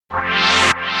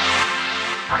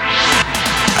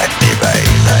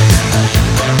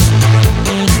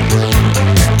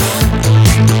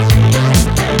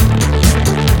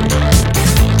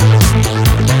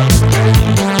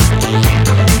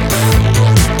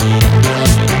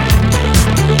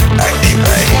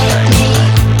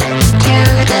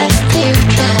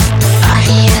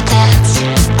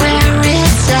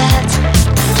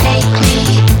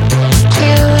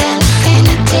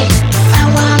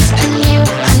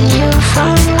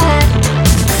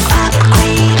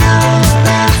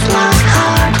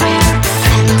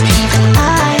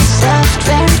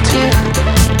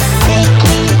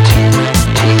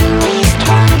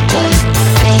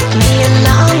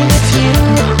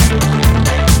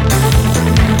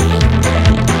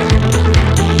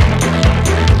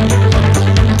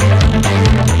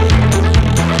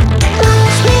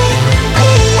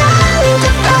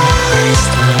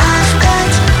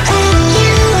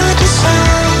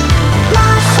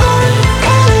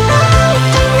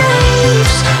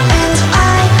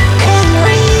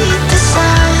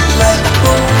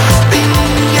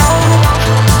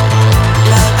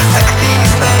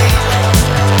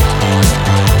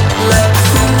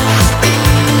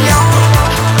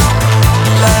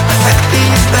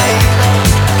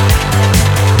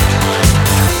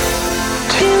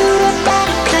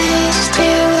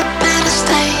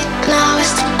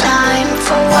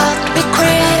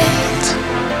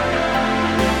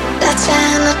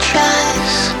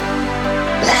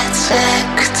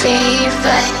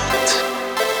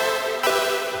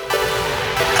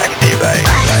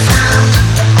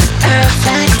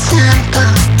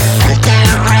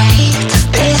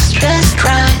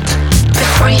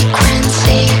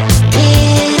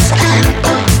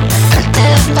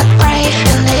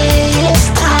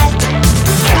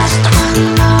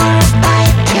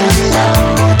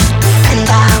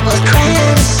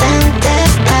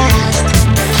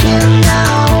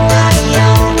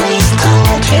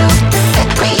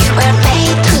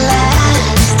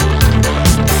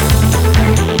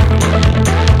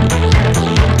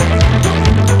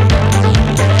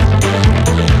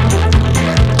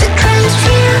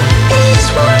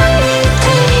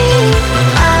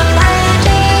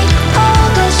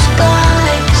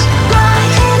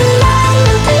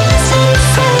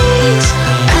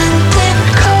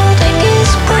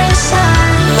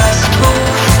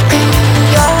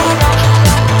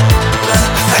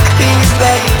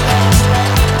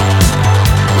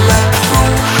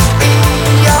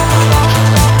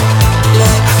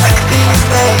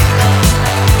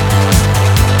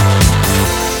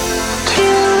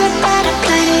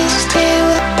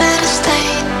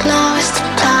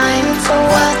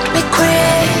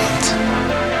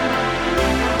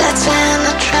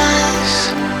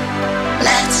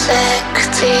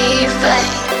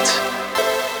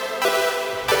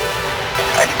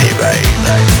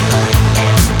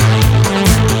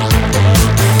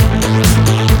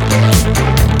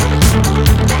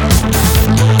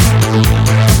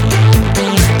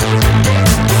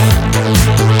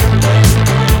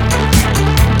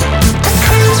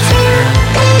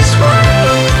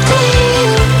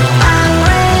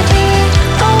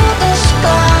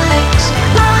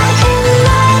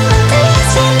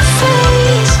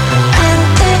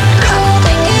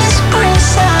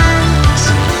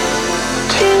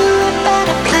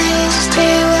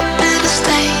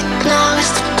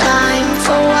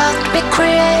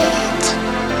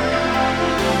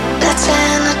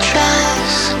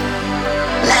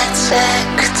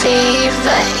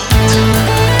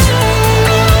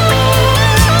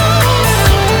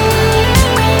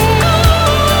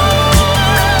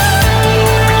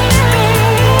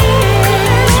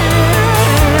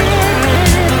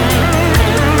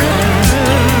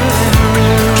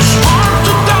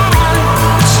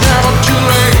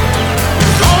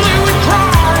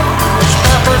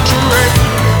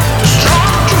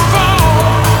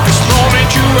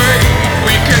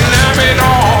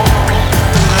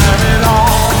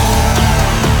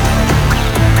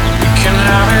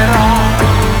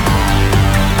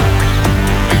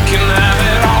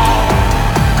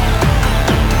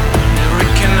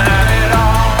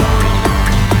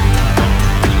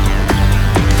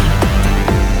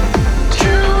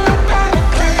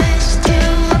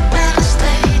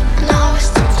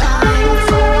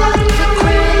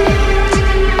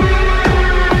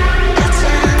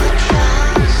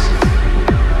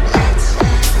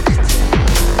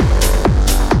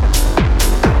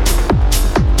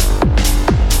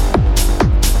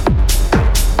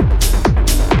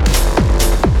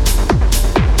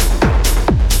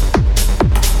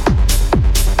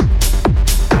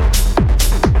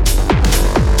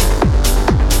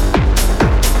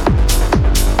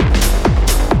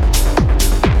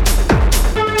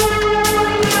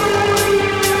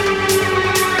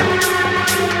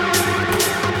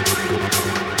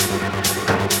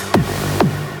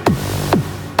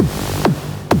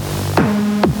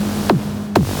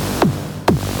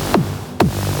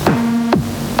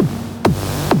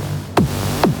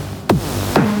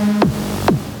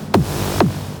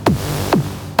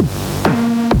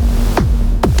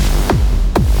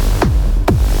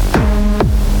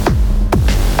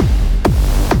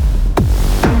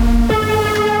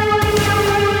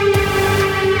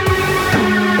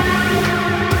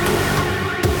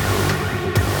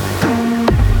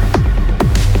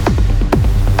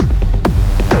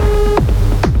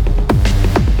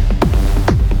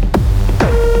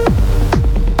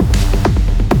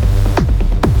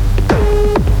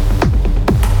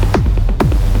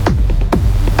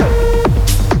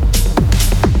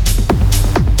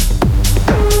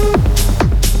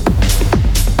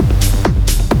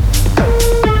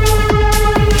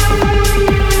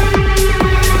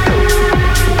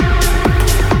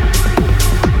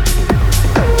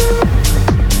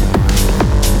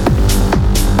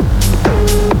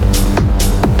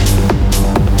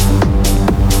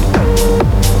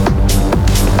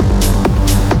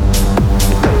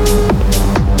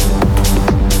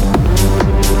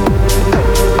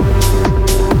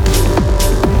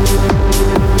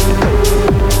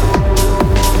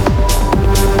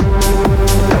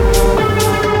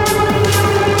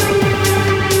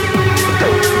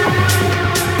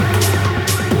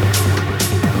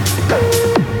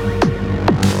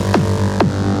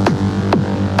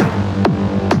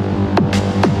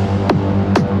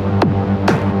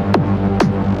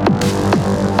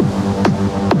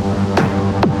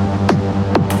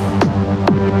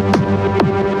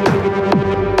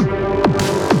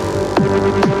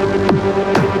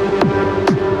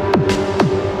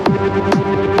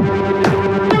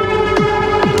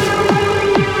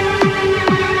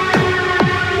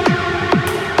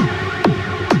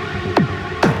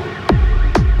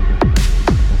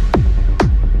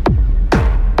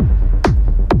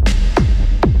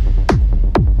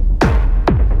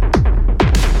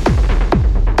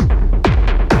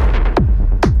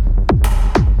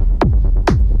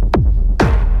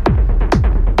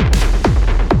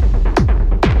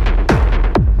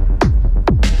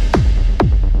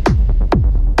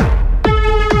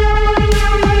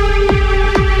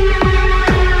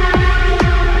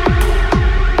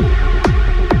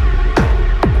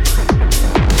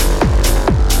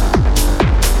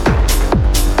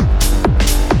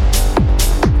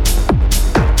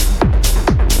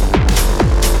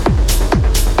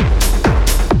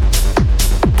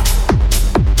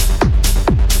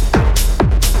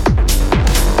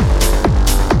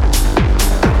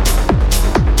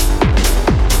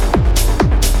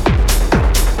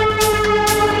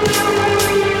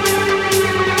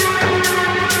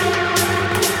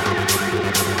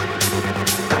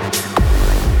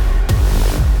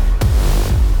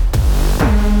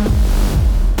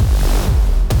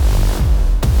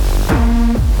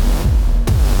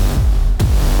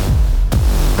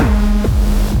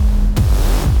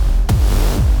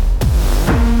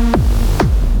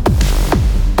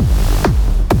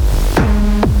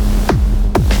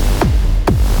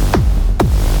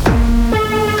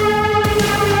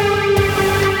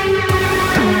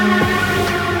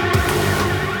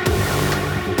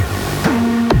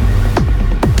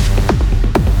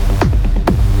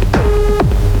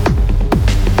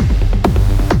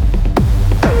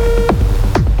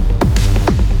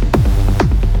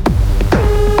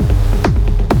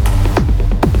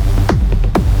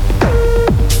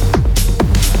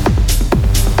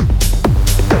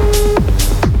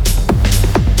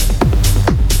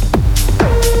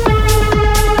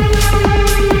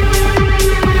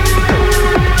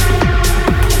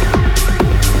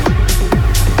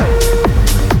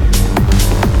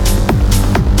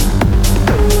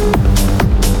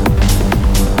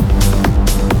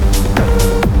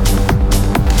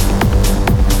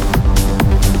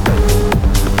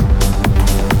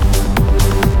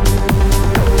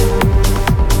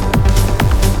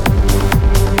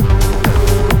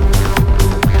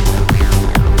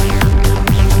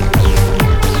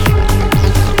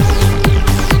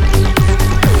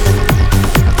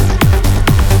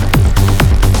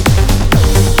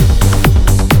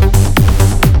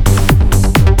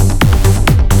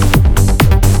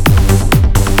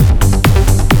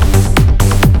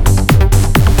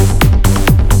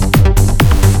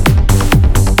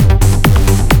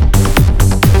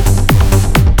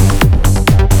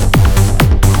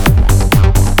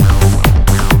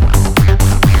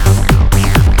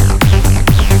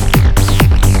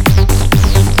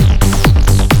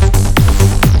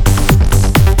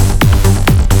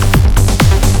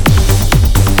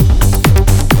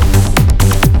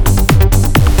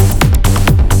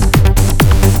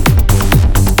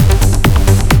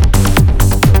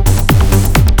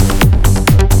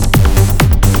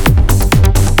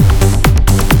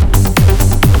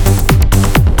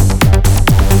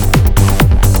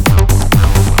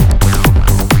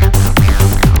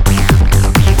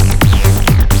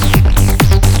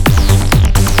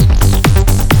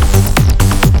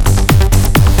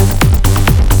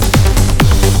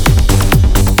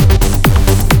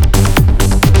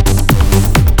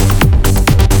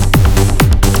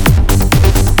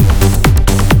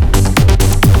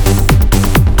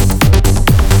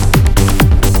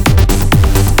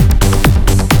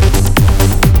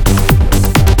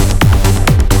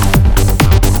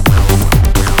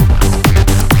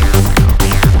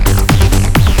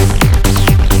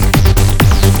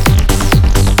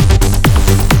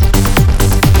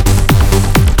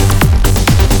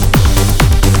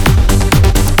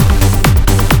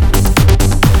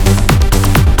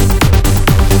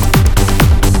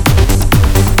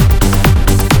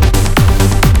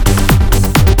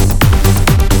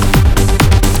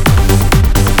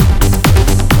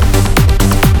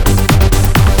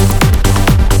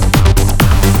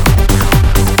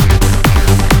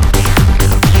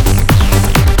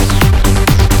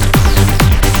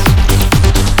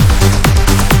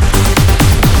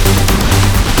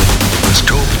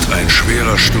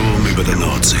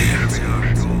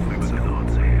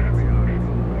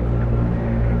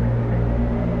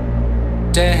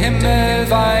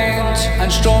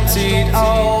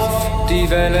auf, die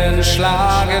Wellen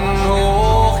schlagen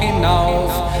hoch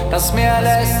hinauf, das Meer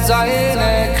lässt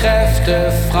seine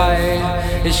Kräfte frei.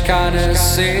 Ich kann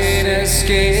es sehen, es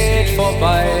geht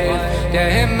vorbei. Der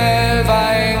Himmel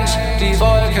weint, die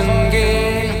Wolken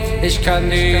gehen. Ich kann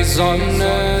die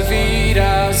Sonne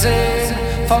wiedersehen.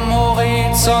 Vom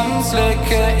Horizont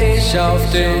blicke ich auf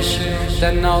dich,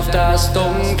 denn auf das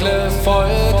Dunkle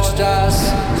folgt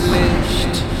das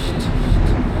Licht.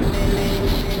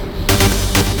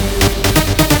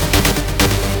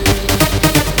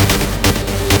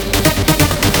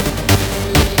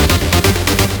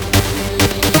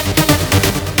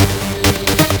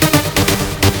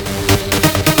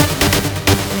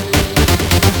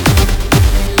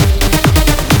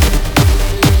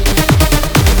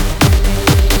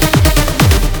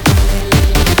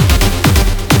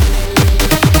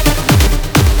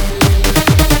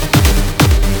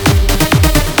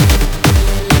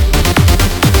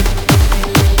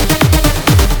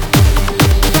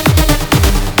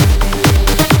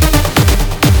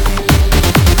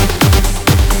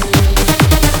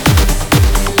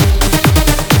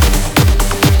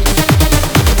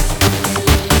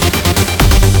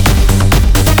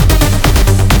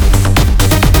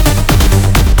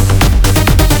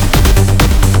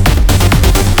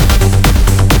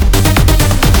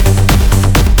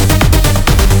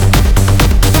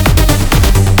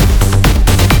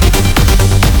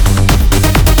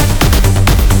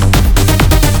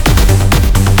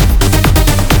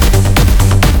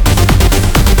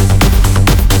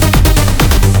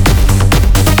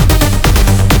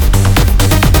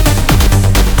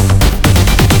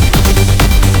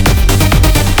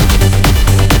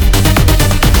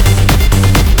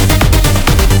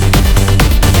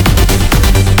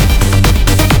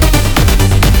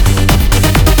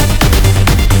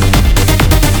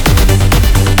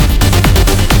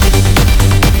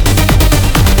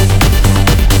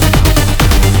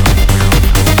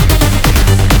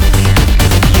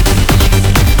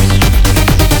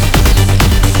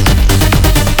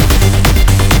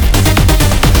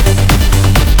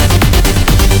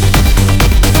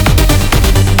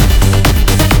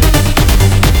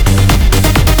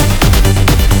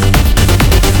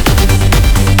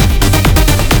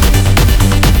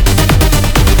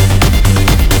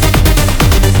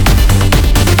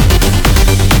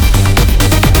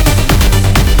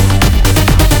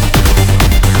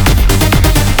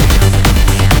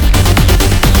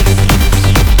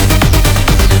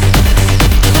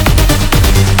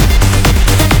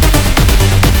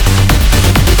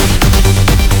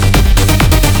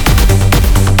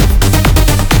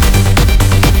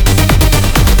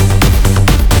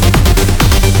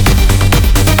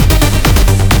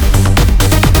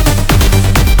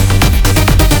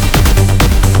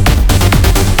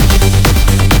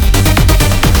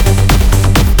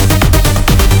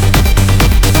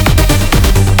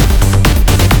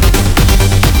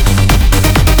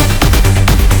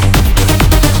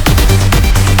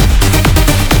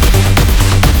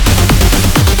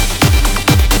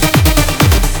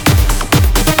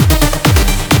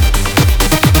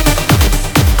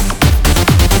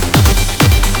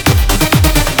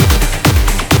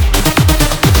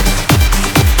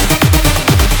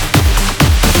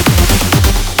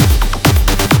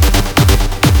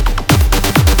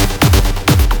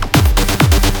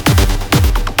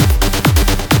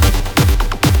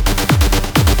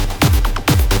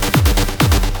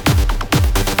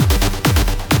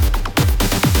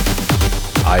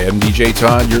 I am DJ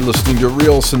Todd, you're listening to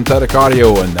Real Synthetic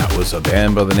Audio, and that was a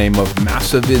band by the name of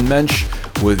Massive in Mensch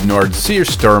with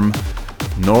Nordseesturm,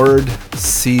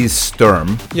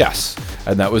 yes,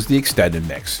 and that was the extended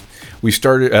mix. We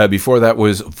started, before that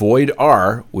was Void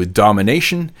R with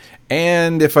Domination,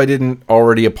 and if I didn't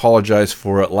already apologize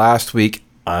for it last week,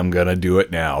 I'm gonna do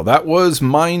it now. That was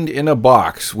Mind in a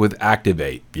Box with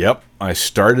Activate. Yep, I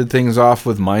started things off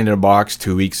with Mind in a Box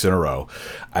 2 weeks in a row.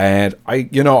 And I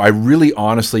really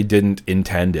honestly didn't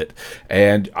intend it.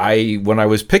 And when I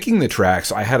was picking the tracks,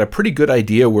 I had a pretty good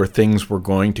idea where things were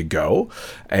going to go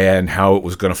and how it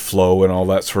was going to flow and all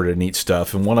that sort of neat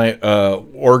stuff. And when I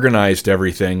organized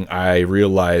everything, I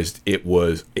realized it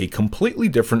was a completely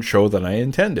different show than I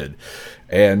intended.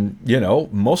 And,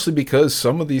 mostly because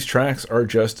some of these tracks are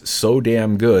just so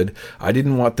damn good, I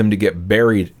didn't want them to get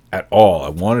buried at all. I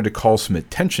wanted to call some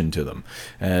attention to them,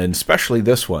 and especially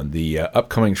this one, the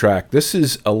upcoming track. This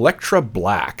is Electra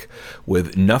Black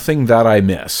with Nothing That I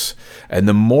Miss. And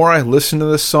the more I listen to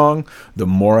this song, the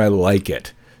more I like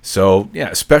it. So, yeah,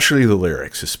 especially the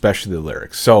lyrics.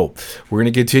 So, we're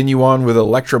going to continue on with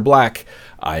Electra Black.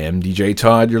 I am DJ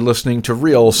Todd. You're listening to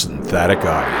Real Synthetic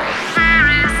Audio. There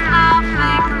is nothing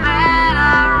there.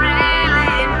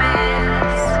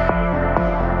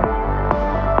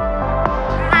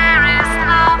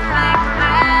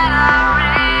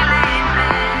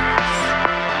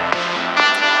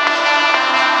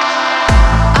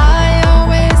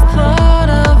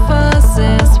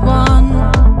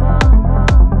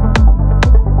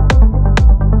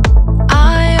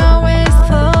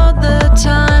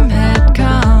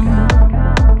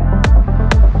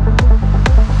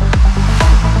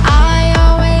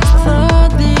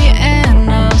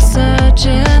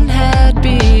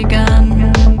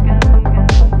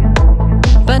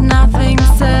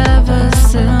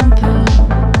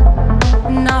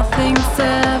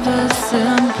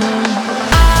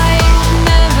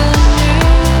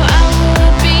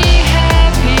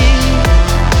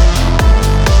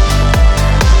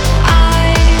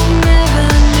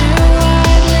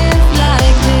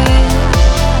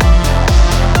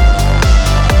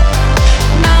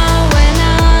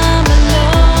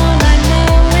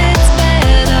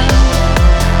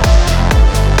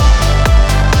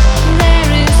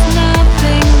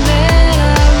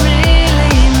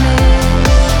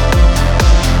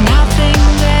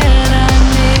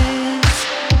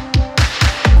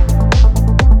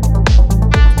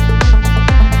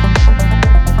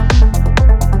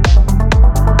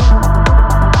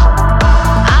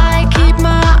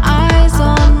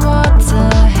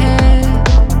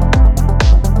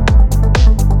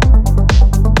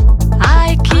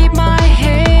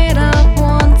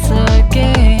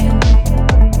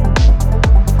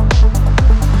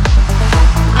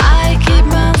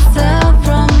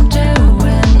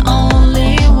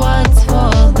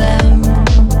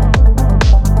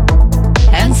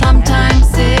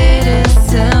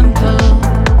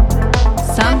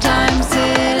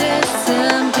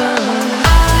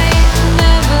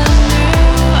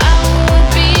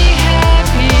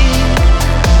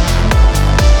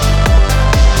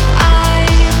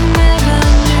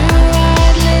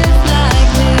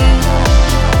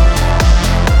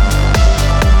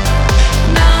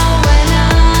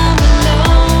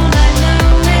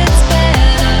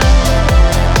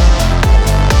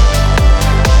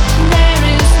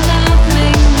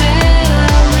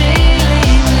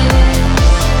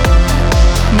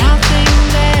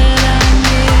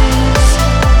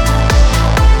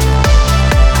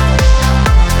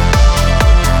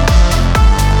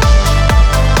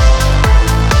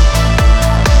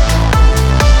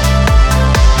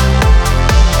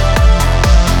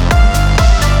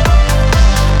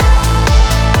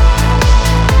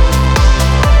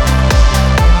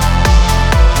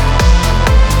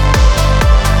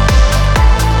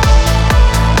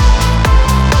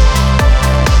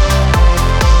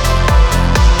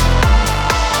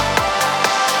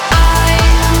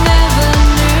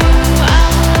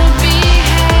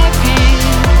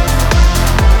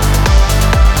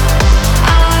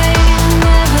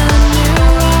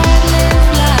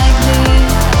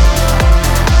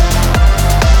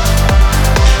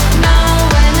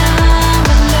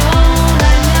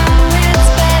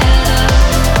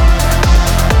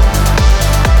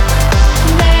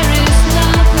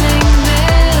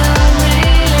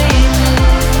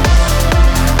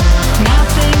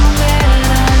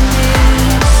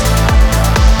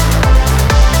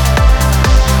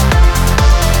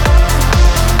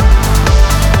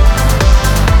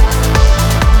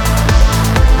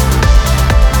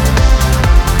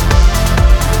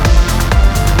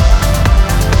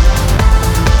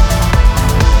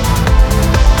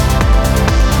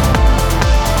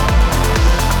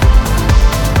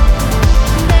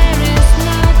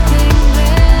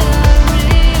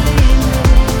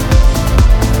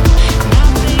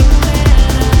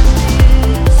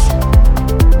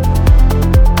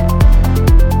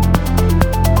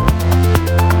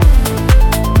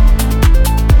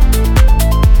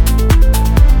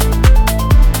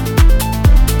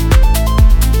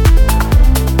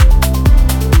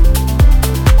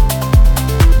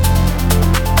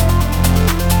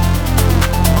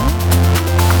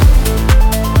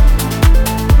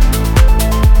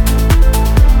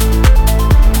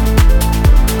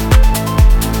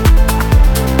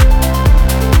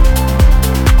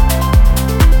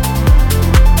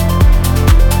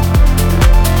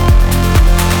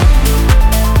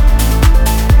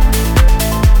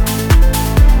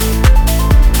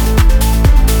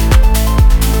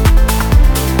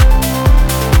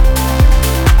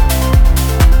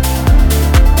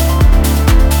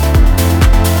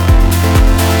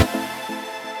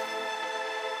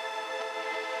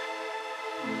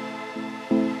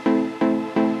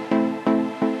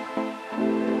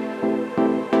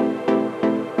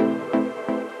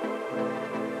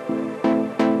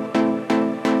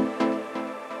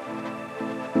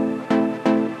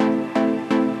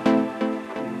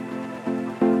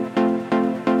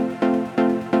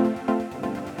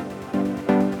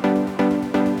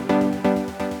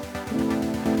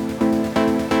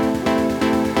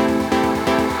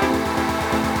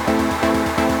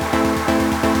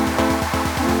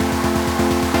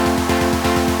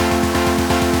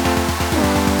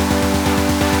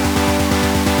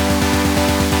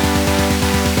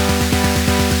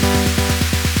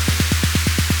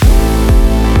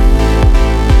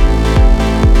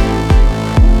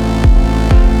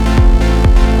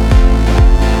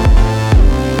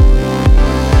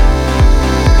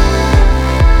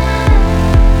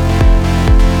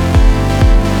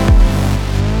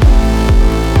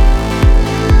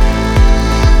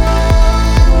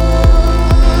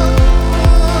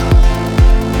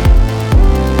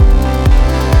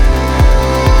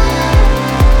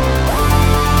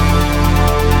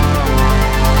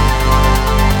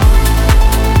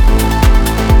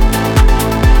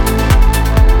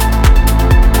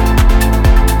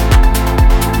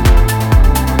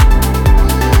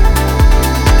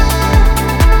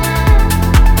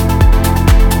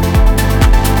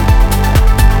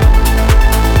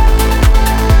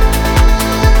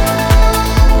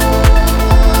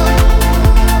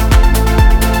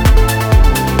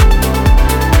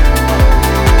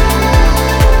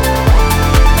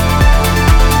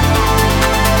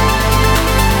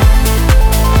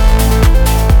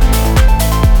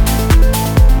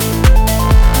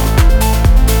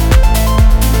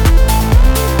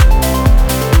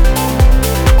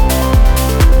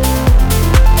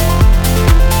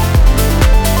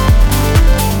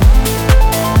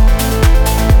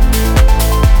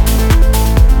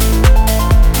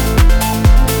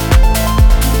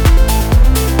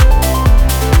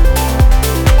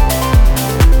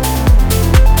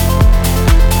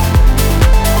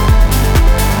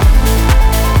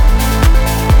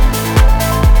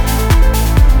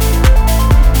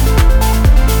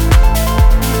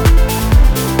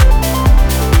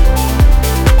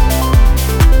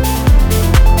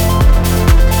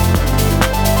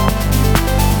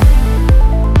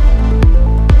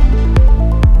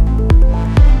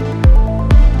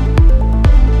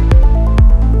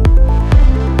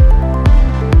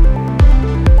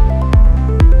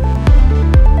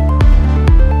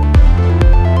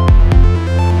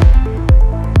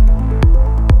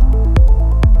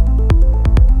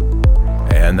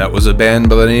 That was a band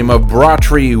by the name of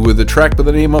Bratry with a track by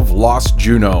the name of Lost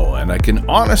Juno, and I can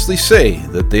honestly say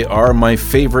that they are my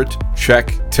favorite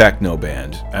Czech techno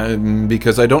band,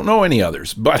 because I don't know any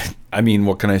others, but I mean,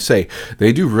 what can I say?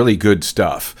 They do really good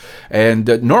stuff.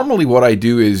 And normally what I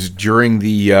do is during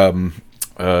the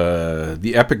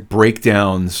epic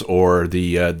breakdowns or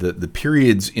the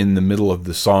periods in the middle of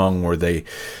the song where they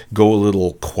go a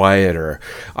little quieter,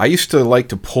 I used to like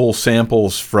to pull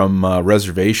samples from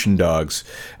Reservation Dogs,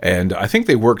 and I think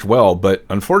they worked well, but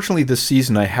unfortunately this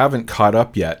season I haven't caught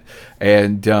up yet,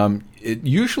 and it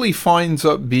usually finds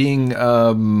up being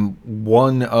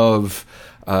one of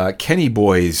Kenny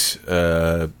Boy's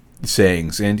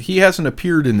sayings, and he hasn't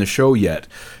appeared in the show yet.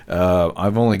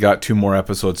 I've only got 2 more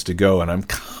episodes to go, and I'm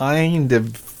kind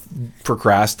of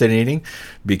procrastinating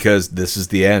because this is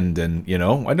the end, and you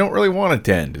know, I don't really want it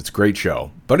to end. It's a great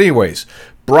show. But anyways,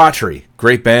 Bratry,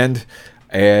 great band,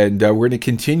 and we're going to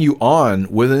continue on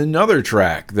with another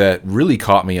track that really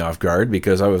caught me off guard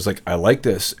because I was like, I like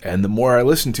this, and the more I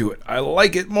listen to it, I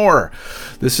like it more.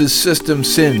 This is System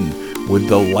Sin with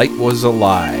The Light Was a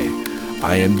Lie.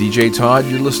 I am DJ Todd,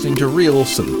 you're listening to Real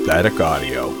Synthetic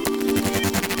Audio.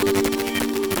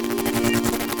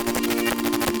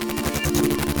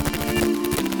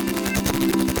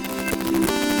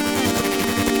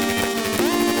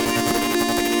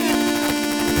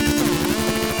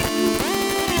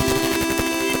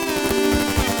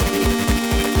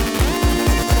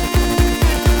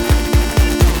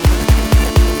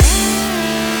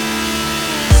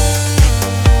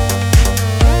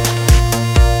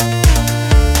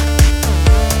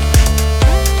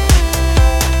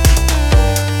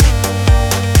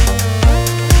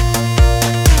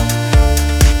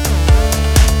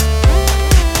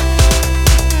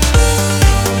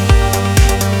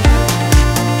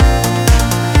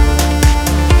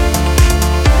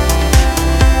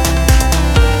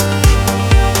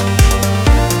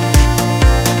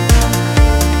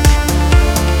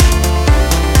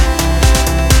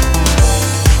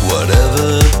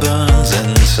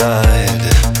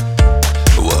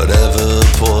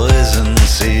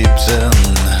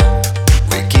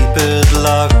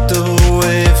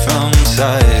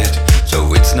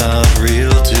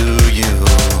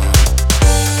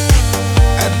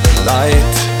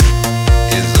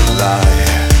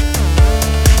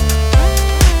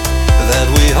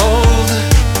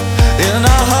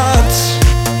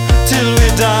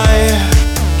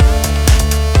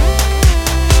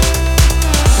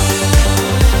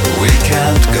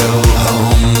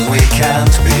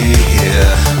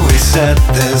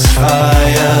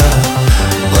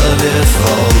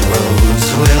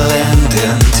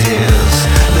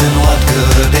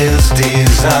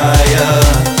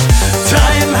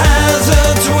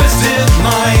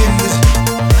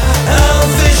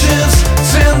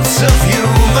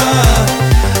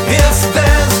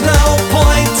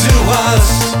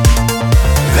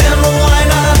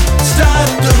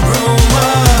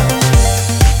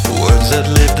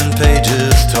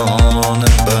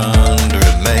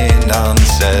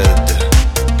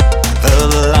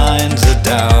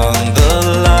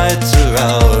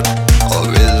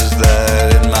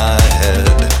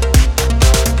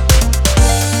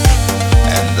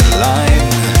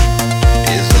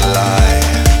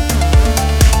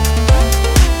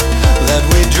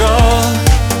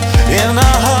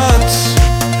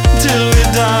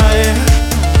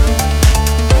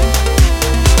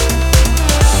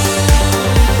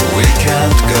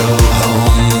 Go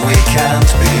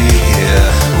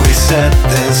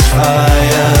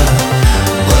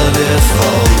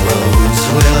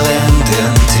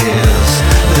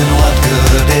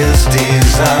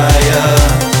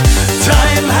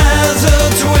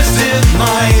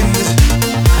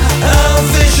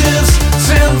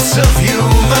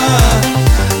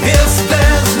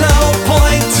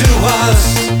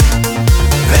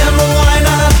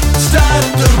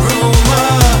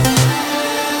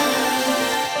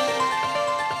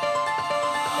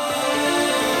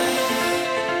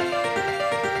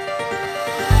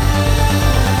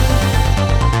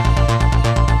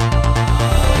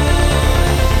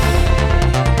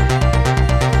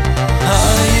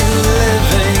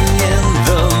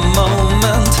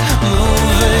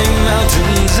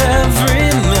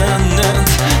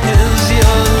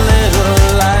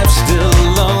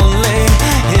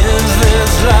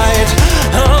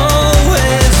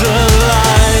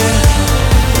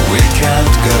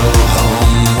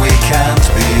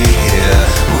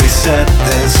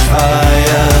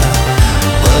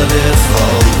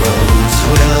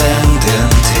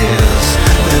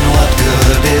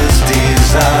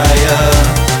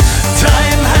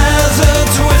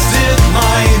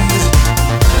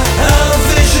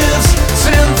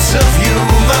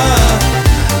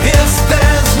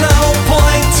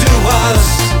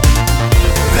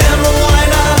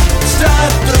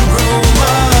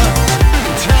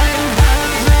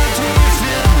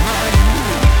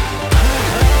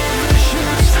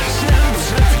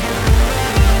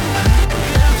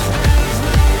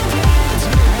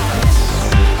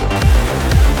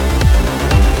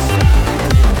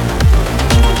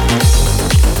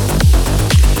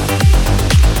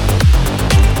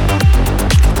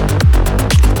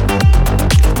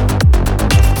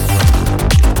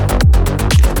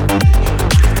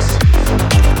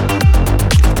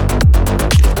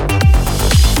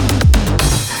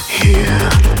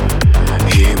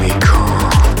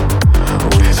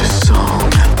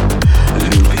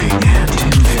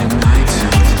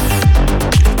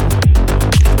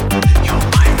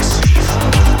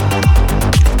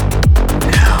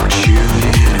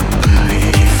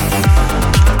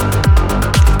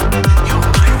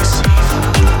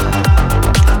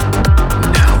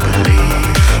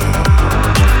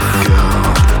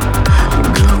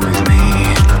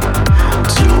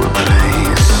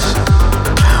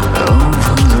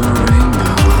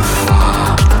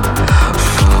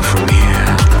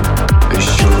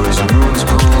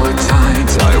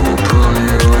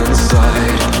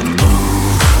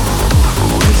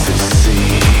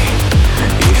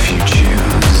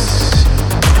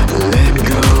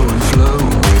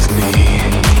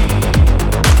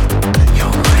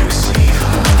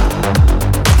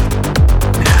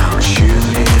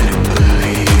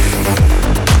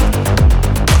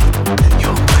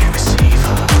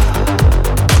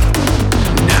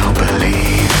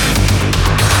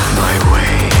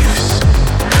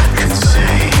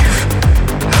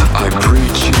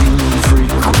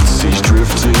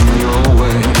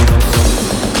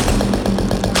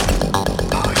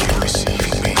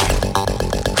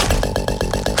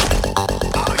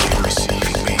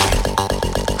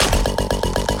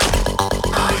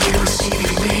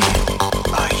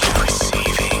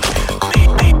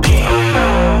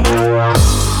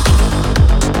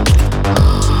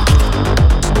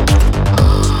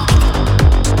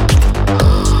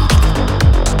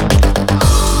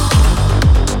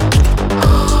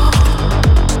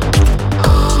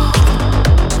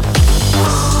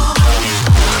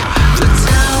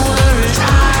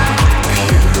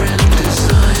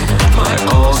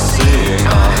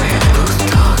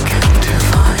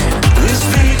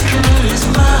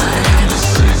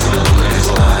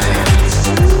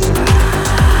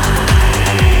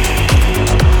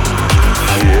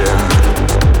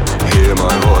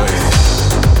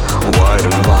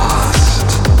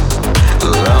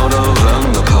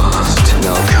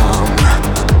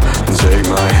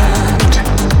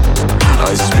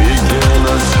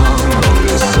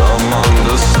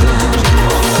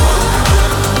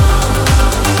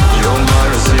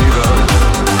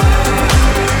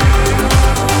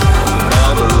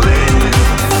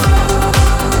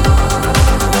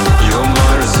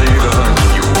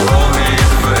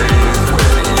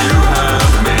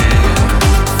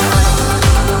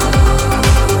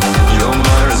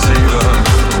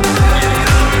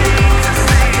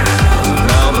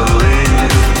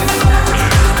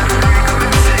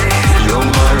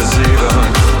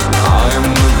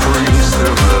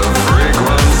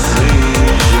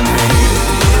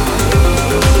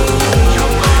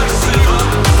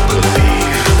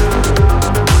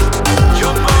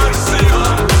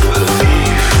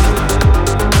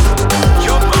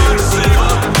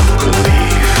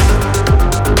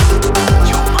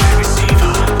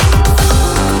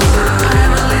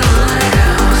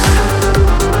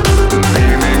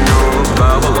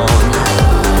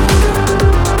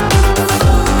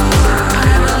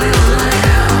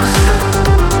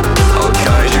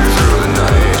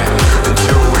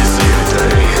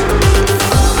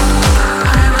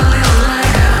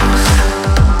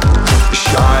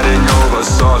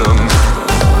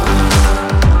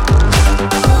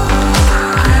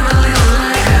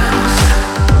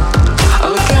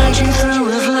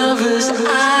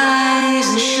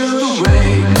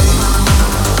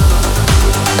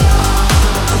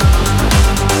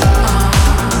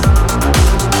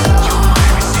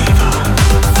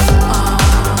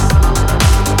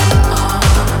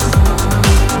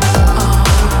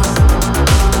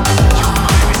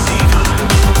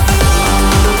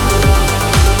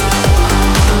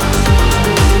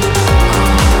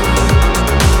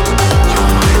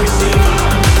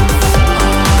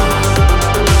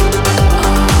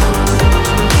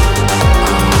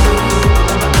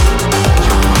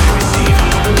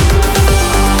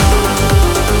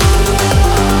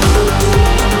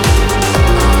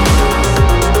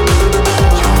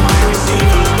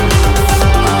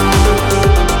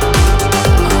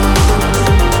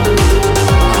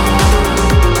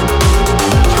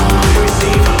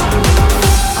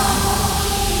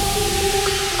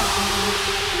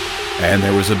And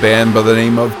there was a band by the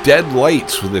name of Dead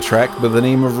Lights with a track by the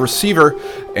name of Receiver,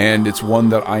 and it's one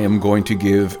that I am going to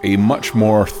give a much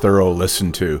more thorough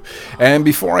listen to. And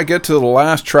before I get to the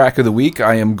last track of the week,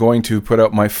 I am going to put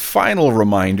out my final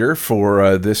reminder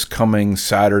for this coming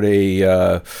Saturday,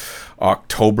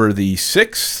 October the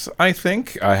 6th, I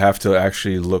think. I have to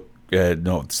actually look,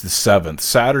 no, it's the 7th.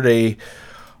 Saturday,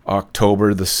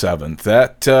 October the 7th.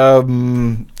 That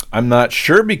I'm not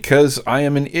sure because I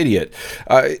am an idiot.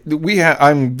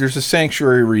 There's a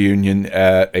Sanctuary reunion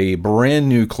at a brand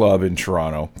new club in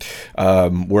Toronto.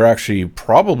 We're actually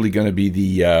probably going to be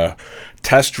the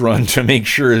test run to make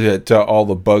sure that all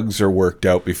the bugs are worked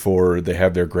out before they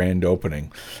have their grand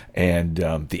opening. And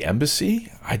the embassy,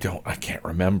 I can't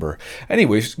remember.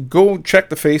 Anyways, go check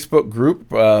the Facebook group.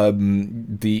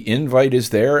 The invite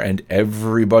is there, and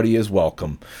everybody is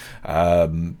welcome.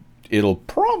 It'll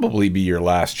probably be your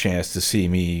last chance to see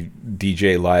me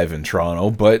DJ live in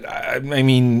Toronto, but I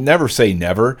mean, never say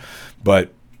never.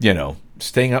 But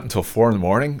staying up until 4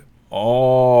 a.m.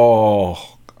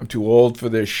 Oh, I'm too old for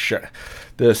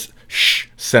this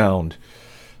sound.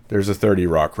 There's a 30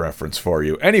 Rock reference for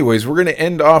you. Anyways, we're going to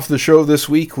end off the show this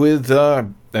week with,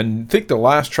 and I think the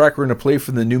last track we're going to play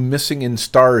from the new Missing in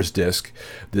Stars disc.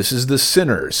 This is The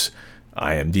Sinners.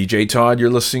 I am DJ Todd. You're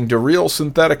listening to Real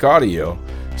Synthetic Audio.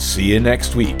 See you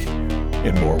next week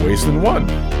in more ways than one.